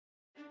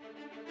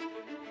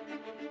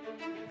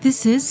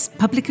This is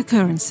Public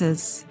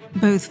Occurrences,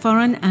 both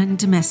foreign and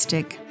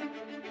domestic.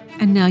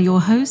 And now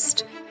your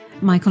host,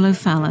 Michael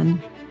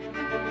O'Fallon.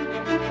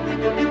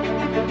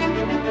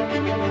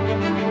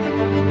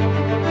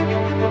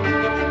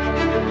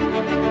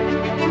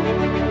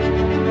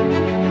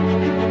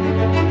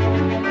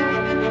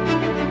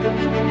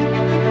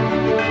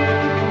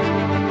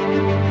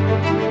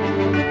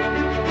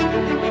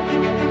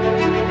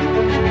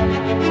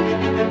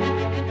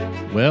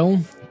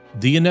 Well,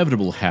 the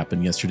inevitable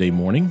happened yesterday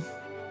morning,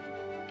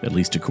 at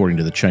least according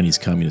to the Chinese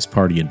Communist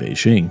Party in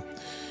Beijing,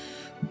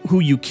 who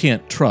you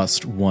can't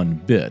trust one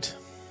bit.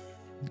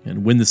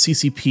 And when the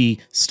CCP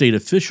state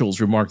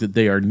officials remarked that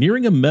they are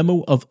nearing a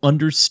memo of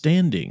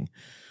understanding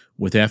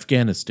with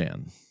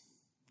Afghanistan.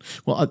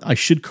 Well, I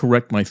should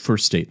correct my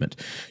first statement.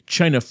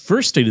 China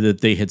first stated that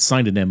they had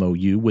signed an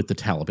MOU with the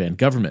Taliban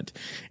government,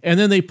 and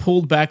then they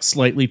pulled back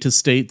slightly to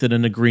state that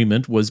an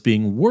agreement was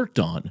being worked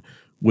on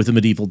with a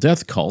medieval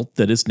death cult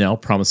that is now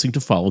promising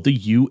to follow the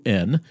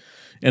UN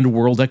and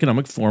World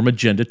Economic Forum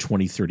Agenda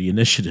 2030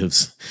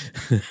 initiatives.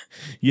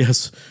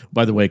 Yes,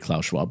 by the way,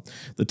 Klaus Schwab,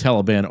 the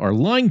Taliban are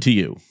lying to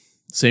you.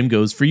 Same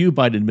goes for you,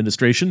 Biden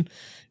administration.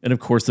 And of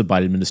course, the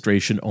Biden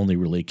administration only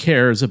really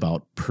cares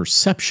about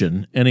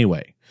perception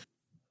anyway.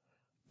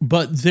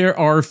 But there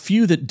are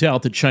few that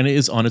doubt that China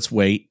is on its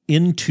way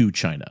into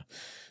China.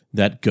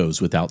 That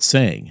goes without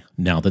saying,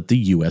 now that the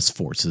U.S.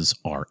 forces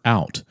are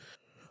out.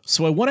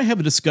 So I want to have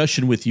a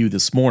discussion with you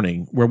this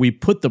morning where we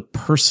put the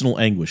personal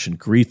anguish and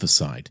grief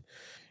aside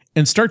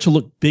and start to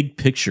look big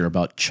picture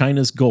about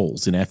China's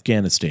goals in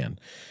Afghanistan,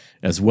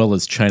 as well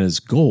as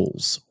China's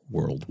goals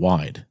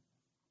worldwide.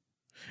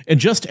 And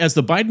just as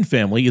the Biden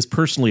family is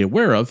personally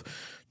aware of,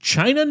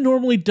 China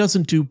normally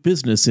doesn't do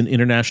business in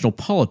international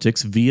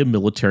politics via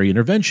military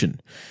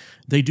intervention.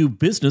 They do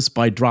business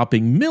by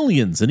dropping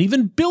millions and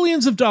even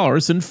billions of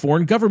dollars in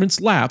foreign governments'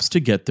 laps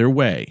to get their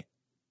way.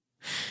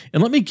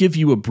 And let me give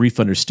you a brief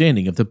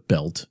understanding of the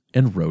Belt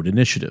and Road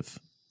Initiative.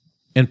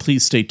 And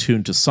please stay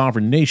tuned to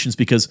Sovereign Nations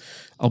because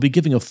I'll be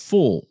giving a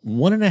full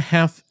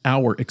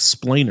 1.5-hour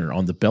explainer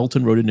on the Belt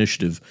and Road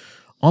Initiative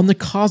on the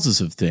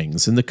causes of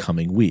things in the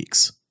coming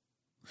weeks.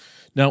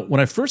 Now, when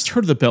I first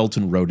heard of the Belt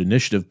and Road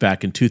Initiative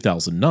back in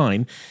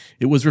 2009,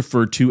 it was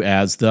referred to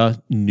as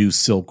the New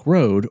Silk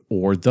Road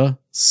or the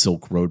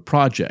Silk Road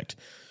Project.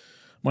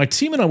 My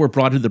team and I were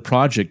brought into the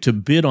project to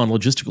bid on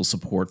logistical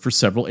support for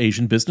several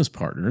Asian business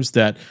partners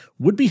that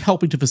would be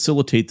helping to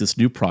facilitate this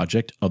new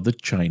project of the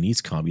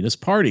Chinese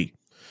Communist Party.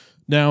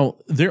 Now,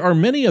 there are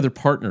many other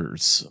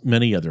partners,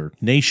 many other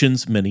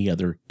nations, many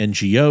other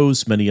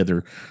NGOs, many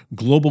other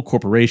global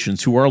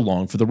corporations who are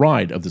along for the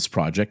ride of this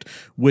project,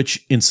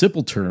 which in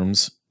simple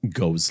terms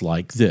goes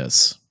like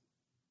this.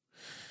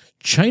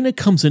 China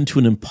comes into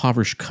an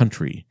impoverished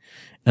country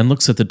and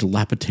looks at the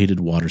dilapidated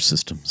water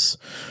systems,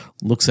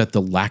 looks at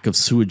the lack of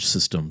sewage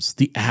systems,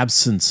 the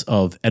absence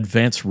of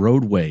advanced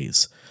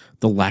roadways,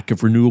 the lack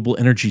of renewable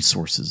energy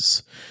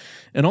sources,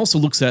 and also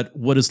looks at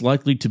what is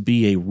likely to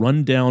be a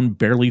rundown,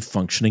 barely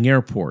functioning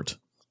airport.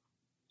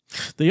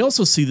 They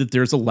also see that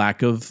there's a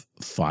lack of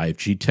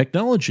 5G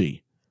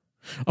technology,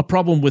 a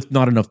problem with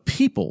not enough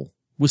people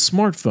with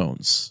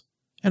smartphones,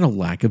 and a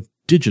lack of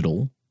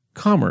digital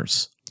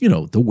commerce,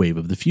 the wave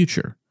of the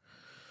future.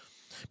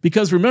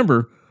 Because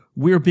remember,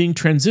 we are being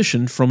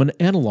transitioned from an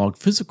analog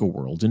physical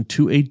world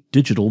into a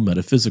digital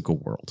metaphysical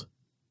world.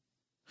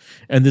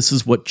 And this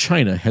is what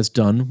China has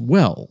done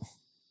well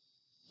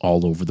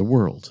all over the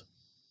world.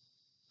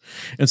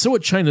 And so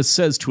what China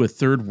says to a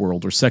third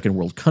world or second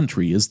world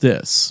country is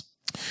this: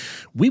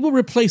 we will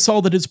replace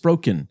all that is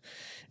broken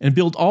and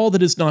build all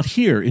that is not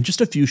here in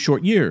just a few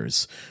short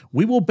years.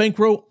 We will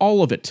bankroll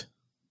all of it.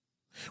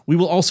 We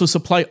will also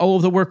supply all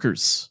of the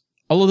workers,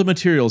 all of the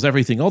materials,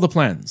 everything, all the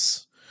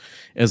plans.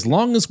 As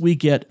long as we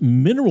get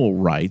mineral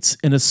rights,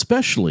 and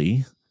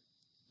especially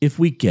if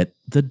we get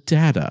the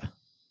data,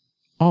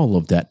 all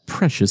of that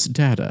precious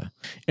data.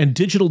 And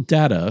digital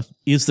data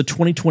is the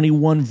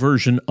 2021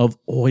 version of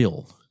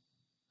oil.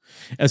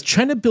 As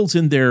China builds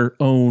in their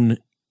own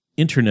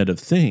Internet of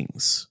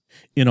Things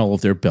in all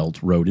of their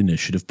Belt Road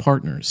Initiative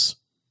partners.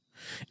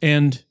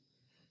 And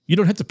you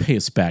don't have to pay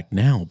us back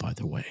now, by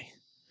the way.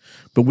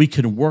 But we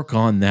can work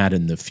on that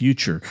in the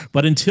future.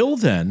 But until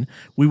then,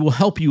 we will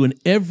help you in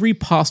every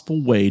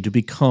possible way to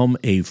become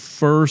a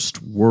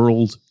first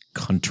world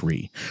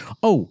country.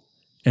 Oh,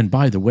 and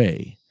by the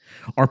way,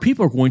 our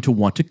people are going to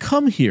want to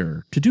come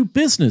here to do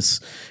business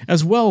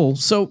as well.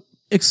 So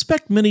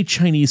expect many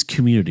Chinese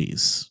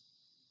communities.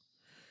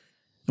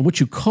 And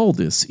what you call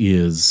this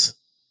is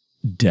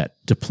debt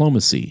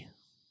diplomacy.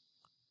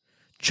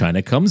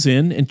 China comes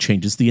in and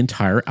changes the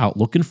entire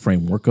outlook and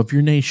framework of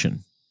your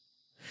nation.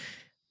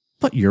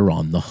 But you're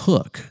on the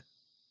hook,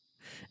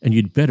 and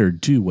you'd better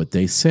do what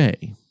they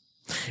say.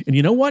 And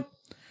you know what?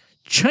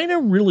 China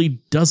really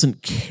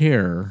doesn't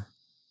care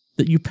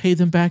that you pay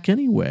them back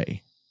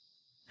anyway.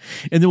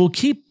 And they will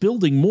keep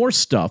building more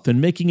stuff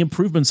and making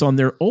improvements on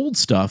their old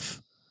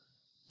stuff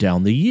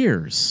down the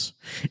years.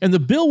 And the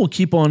bill will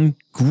keep on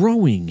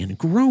growing and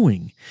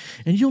growing,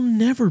 and you'll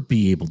never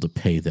be able to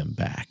pay them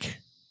back.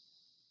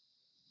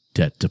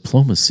 debt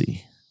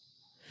diplomacy.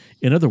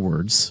 In other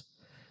words,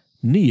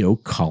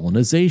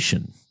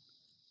 neo-colonization.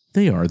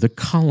 They are the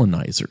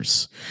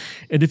colonizers.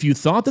 And if you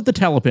thought that the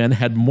Taliban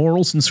had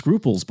morals and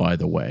scruples, by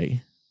the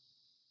way,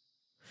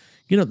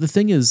 the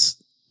thing is,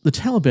 the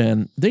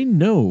Taliban, they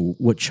know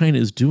what China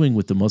is doing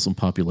with the Muslim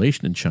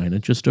population in China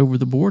just over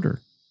the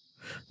border.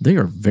 They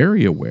are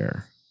very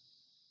aware.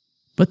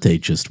 But they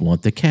just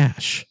want the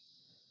cash,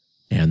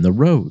 and the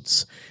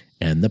roads,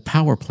 and the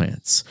power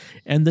plants,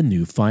 and the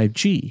new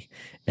 5G,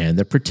 and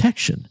the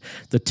protection.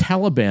 The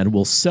Taliban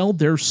will sell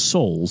their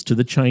souls to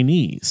the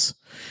Chinese.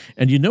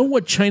 And you know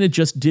what China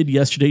just did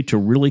yesterday to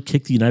really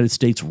kick the United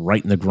States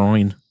right in the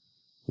groin?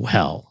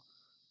 Well,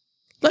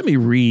 let me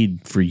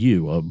read for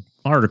you an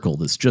article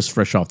that's just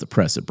fresh off the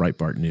press at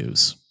Breitbart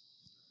News.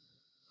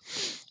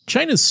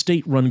 China's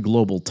state-run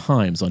Global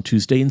Times on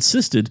Tuesday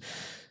insisted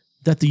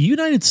that the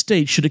United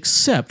States should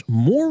accept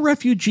more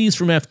refugees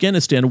from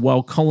Afghanistan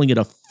while calling it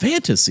a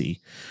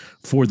fantasy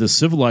for the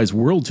civilized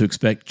world to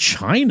expect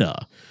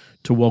China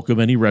to welcome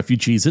any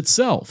refugees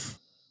itself.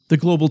 The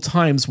Global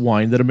Times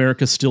whined that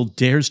America still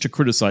dares to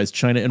criticize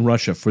China and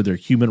Russia for their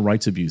human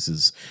rights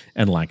abuses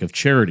and lack of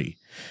charity,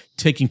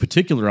 taking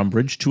particular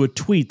umbrage to a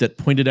tweet that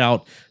pointed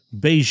out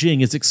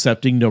Beijing is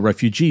accepting no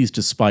refugees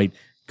despite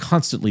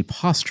constantly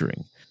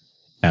posturing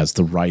as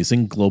the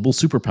rising global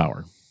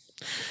superpower.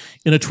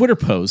 In a Twitter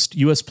post,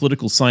 U.S.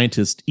 political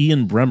scientist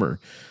Ian Bremmer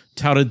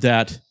touted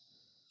that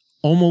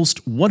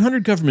almost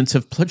 100 governments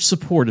have pledged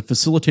support in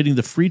facilitating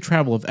the free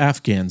travel of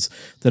Afghans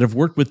that have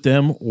worked with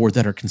them or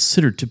that are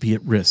considered to be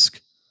at risk.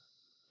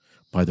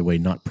 By the way,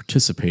 not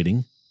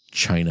participating,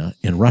 China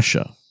and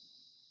Russia.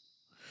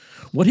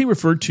 What he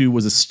referred to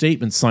was a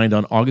statement signed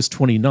on August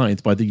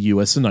 29th by the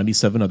U.S. and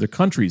 97 other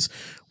countries,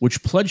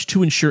 which pledged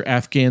to ensure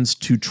Afghans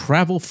to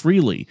travel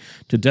freely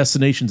to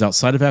destinations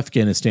outside of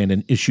Afghanistan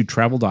and issue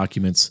travel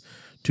documents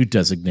to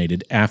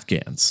designated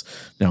Afghans.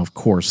 Now, of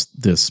course,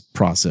 this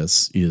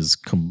process is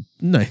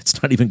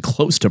it's not even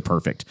close to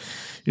perfect.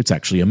 It's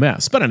actually a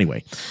mess. But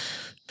anyway,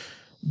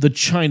 the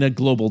China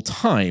Global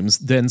Times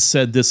then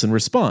said this in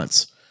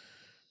response.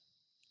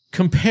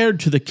 Compared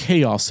to the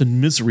chaos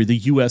and misery the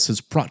U.S. has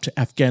brought to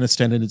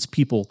Afghanistan and its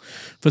people,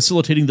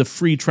 facilitating the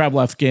free travel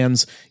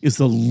Afghans is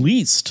the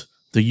least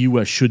the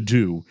U.S. should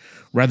do,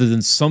 rather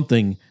than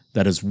something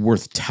that is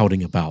worth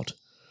touting about.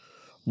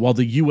 While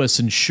the U.S.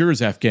 ensures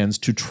Afghans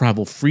to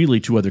travel freely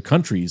to other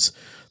countries,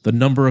 the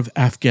number of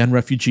Afghan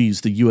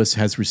refugees the U.S.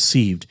 has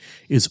received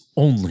is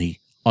only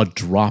a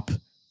drop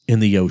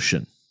in the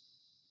ocean.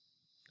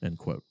 End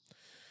quote.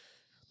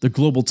 The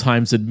Global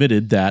Times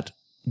admitted that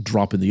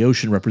drop in the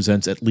ocean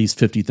represents at least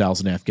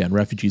 50,000 Afghan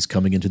refugees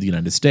coming into the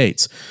United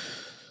States,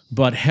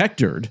 but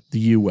hectored the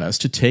U.S.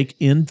 to take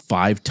in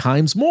 5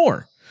 times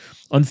more,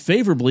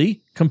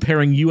 unfavorably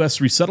comparing U.S.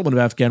 resettlement of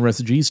Afghan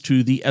refugees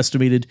to the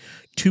estimated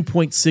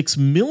 2.6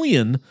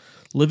 million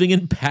living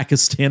in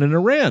Pakistan and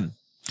Iran.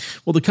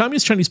 Well, the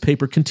Communist Chinese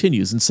paper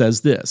continues and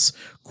says this,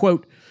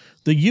 quote,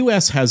 the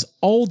U.S. has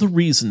all the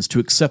reasons to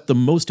accept the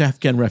most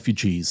Afghan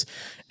refugees,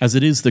 as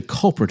it is the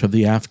culprit of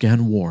the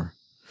Afghan war.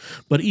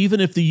 But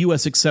even if the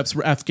U.S. accepts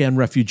Afghan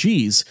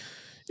refugees,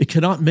 it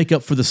cannot make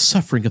up for the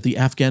suffering of the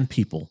Afghan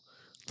people,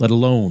 let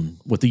alone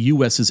what the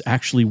U.S. is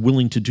actually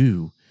willing to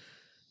do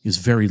is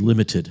very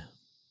limited.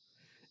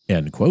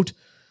 End quote.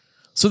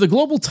 So the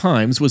Global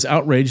Times was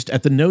outraged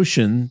at the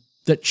notion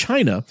that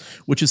China,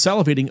 which is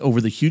salivating over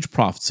the huge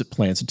profits it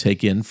plans to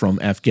take in from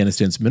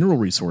Afghanistan's mineral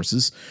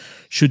resources,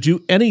 should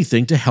do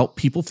anything to help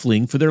people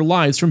fleeing for their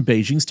lives from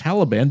Beijing's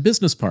Taliban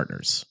business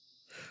partners.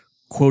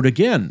 Quote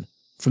again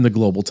from the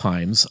Global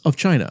Times of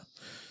China.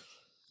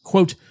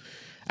 Quote,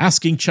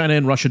 asking China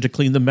and Russia to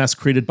clean the mess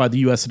created by the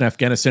U.S. in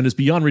Afghanistan is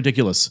beyond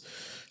ridiculous.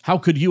 How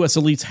could U.S.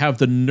 elites have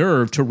the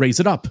nerve to raise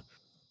it up?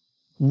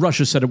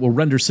 Russia said it will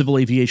render civil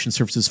aviation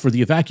services for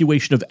the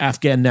evacuation of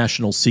Afghan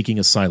nationals seeking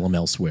asylum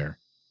elsewhere.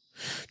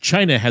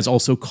 China has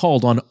also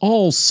called on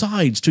all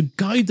sides to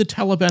guide the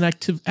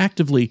Taliban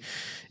actively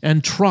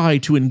and try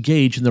to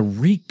engage in the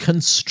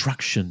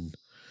reconstruction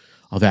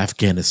of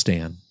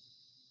Afghanistan.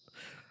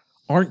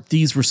 Aren't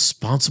these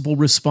responsible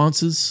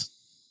responses?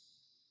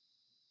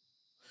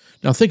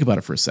 Now think about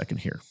it for a second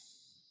here.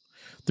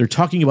 They're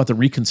talking about the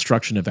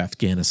reconstruction of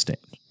Afghanistan,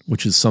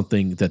 which is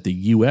something that the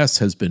U.S.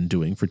 has been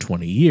doing for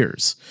 20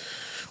 years,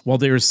 while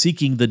they are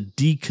seeking the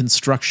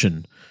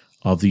deconstruction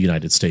of the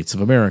United States of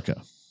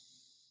America.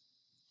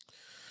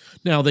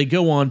 Now, they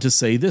go on to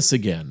say this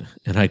again,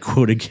 and I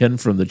quote again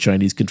from the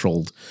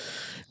Chinese-controlled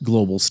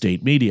global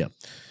state media.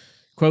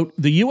 Quote,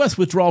 the U.S.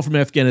 withdrawal from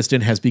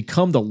Afghanistan has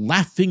become the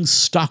laughing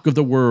stock of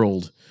the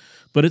world,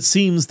 but it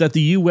seems that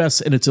the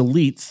U.S. and its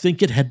elite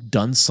think it had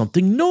done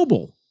something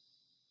noble.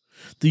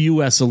 The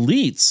U.S.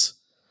 elites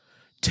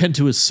tend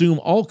to assume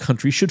all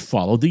countries should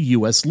follow the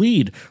U.S.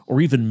 lead or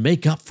even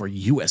make up for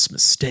U.S.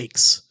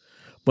 mistakes,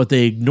 but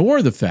they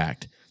ignore the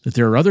fact that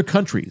there are other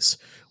countries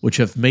which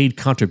have made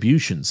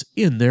contributions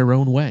in their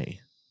own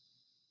way.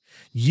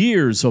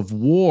 Years of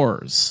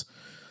wars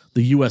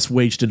the U.S.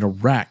 waged in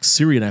Iraq,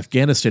 Syria, and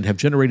Afghanistan have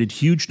generated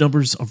huge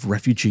numbers of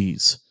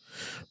refugees.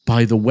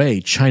 By the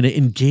way, China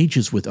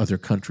engages with other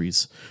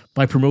countries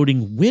by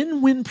promoting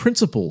win-win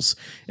principles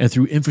and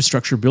through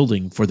infrastructure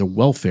building for the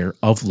welfare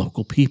of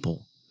local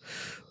people.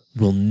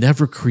 We'll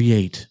never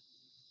create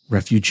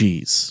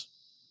refugees.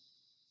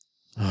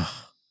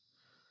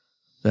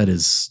 That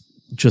is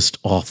just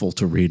awful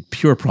to read,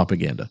 pure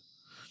propaganda.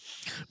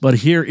 But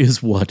here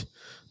is what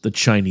the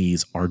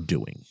Chinese are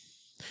doing.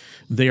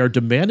 They are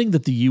demanding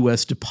that the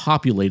U.S.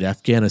 depopulate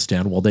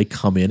Afghanistan while they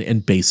come in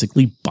and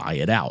basically buy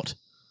it out.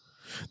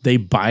 They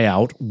buy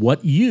out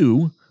what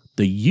you,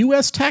 the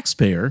U.S.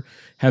 taxpayer,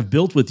 have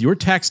built with your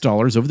tax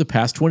dollars over the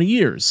past 20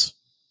 years.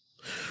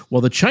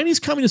 While the Chinese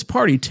Communist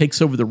Party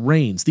takes over the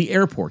reins, the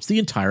airports, the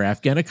entire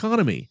Afghan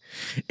economy,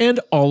 and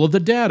all of the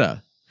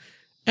data.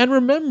 And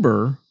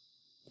remember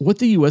what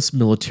the U.S.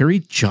 military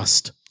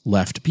just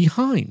left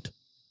behind.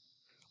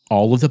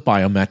 All of the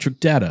biometric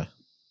data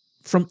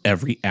from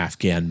every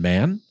Afghan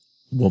man,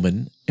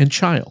 woman, and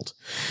child,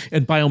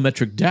 and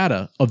biometric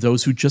data of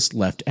those who just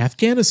left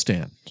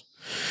Afghanistan.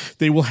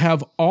 They will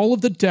have all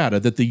of the data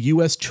that the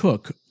U.S.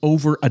 took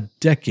over a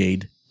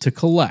decade to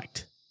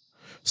collect.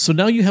 So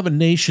now you have a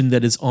nation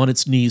that is on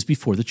its knees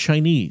before the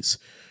Chinese,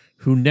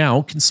 who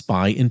now can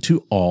spy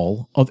into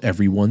all of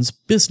everyone's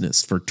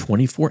business for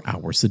 24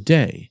 hours a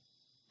day.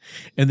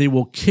 And they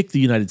will kick the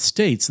United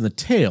States in the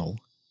tail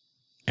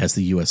as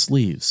the U.S.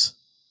 leaves.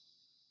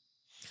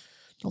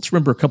 Let's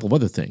remember a couple of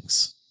other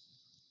things.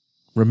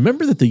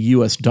 Remember that the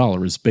U.S.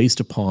 dollar is based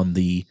upon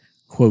the,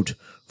 quote,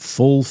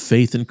 full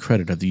faith and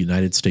credit of the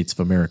United States of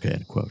America,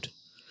 end quote.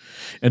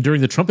 And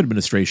during the Trump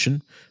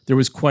administration, there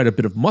was quite a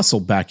bit of muscle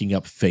backing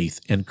up faith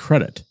and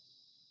credit.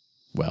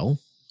 Well,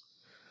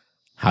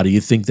 how do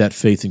you think that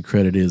faith and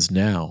credit is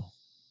now,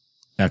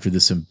 after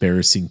this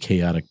embarrassing,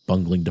 chaotic,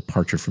 bungling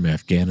departure from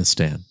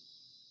Afghanistan?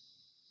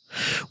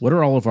 What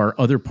are all of our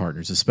other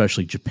partners,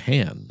 especially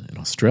Japan and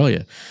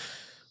Australia,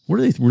 what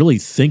do they really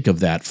think of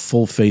that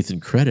full faith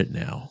and credit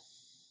now?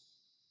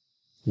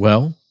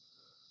 Well,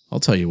 I'll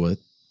tell you what.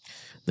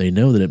 They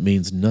know that it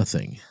means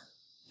nothing.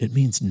 It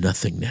means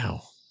nothing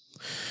now.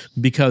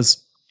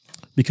 Because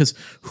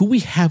who we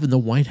have in the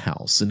White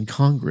House, in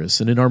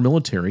Congress, and in our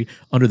military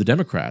under the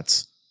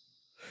Democrats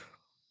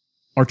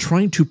are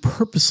trying to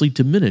purposely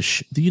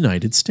diminish the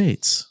United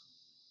States.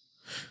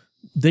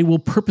 They will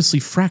purposely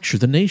fracture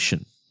the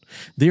nation.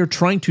 They are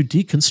trying to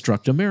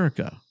deconstruct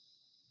America.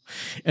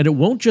 And it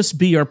won't just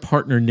be our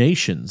partner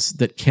nations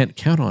that can't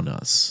count on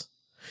us.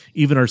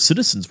 Even our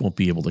citizens won't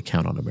be able to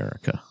count on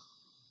America.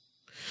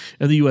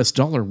 And the U.S.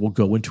 dollar will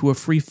go into a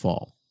free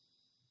fall.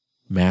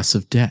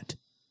 Massive debt.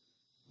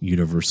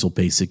 Universal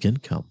basic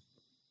income.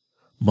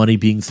 Money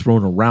being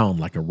thrown around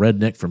like a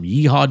redneck from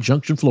Yeehaw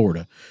Junction,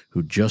 Florida,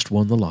 who just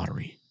won the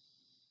lottery.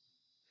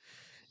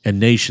 And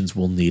nations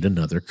will need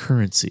another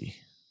currency.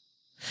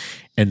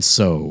 And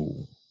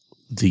so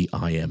the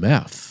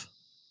IMF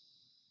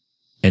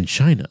and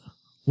China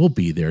will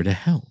be there to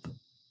help.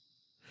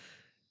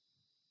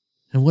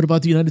 And what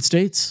about the United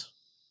States?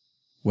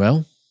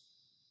 Well,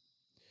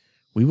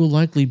 we will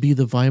likely be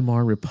the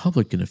Weimar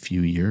Republic in a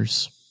few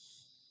years.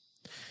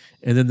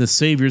 And then the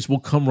saviors will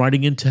come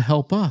riding in to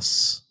help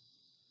us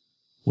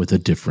with a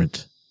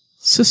different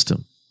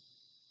system.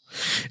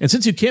 And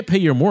since you can't pay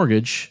your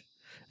mortgage,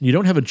 and you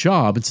don't have a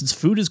job, and since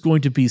food is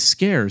going to be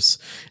scarce,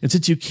 and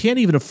since you can't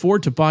even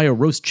afford to buy a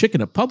roast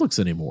chicken at Publix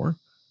anymore,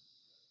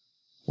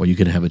 well, you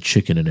can have a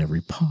chicken in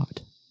every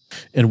pot.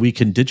 And we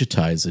can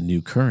digitize a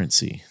new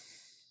currency.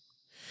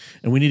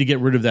 And we need to get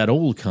rid of that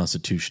old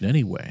constitution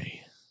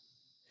anyway.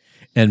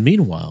 And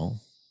meanwhile,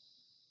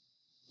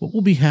 what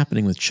will be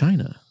happening with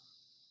China?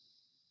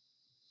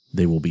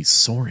 They will be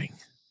soaring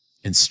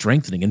and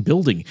strengthening and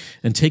building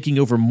and taking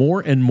over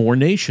more and more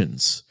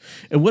nations.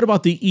 And what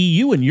about the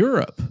EU and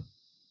Europe?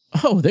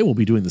 Oh, they will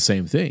be doing the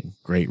same thing,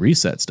 Great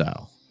Reset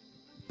style.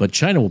 But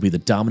China will be the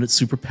dominant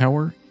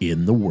superpower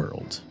in the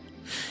world.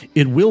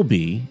 It will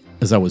be,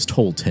 as I was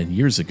told 10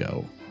 years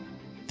ago,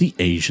 the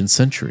Asian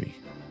century,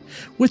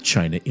 with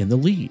China in the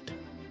lead,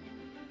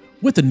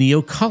 with a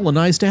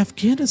neo-colonized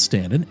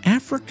Afghanistan and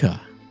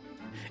Africa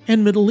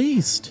and Middle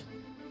East,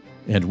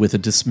 and with a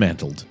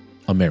dismantled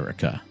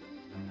America.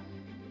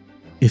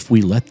 If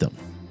we let them.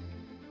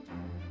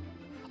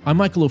 I'm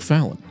Michael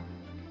O'Fallon,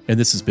 and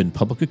this has been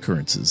Public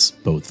Occurrences,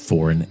 both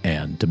foreign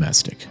and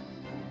domestic.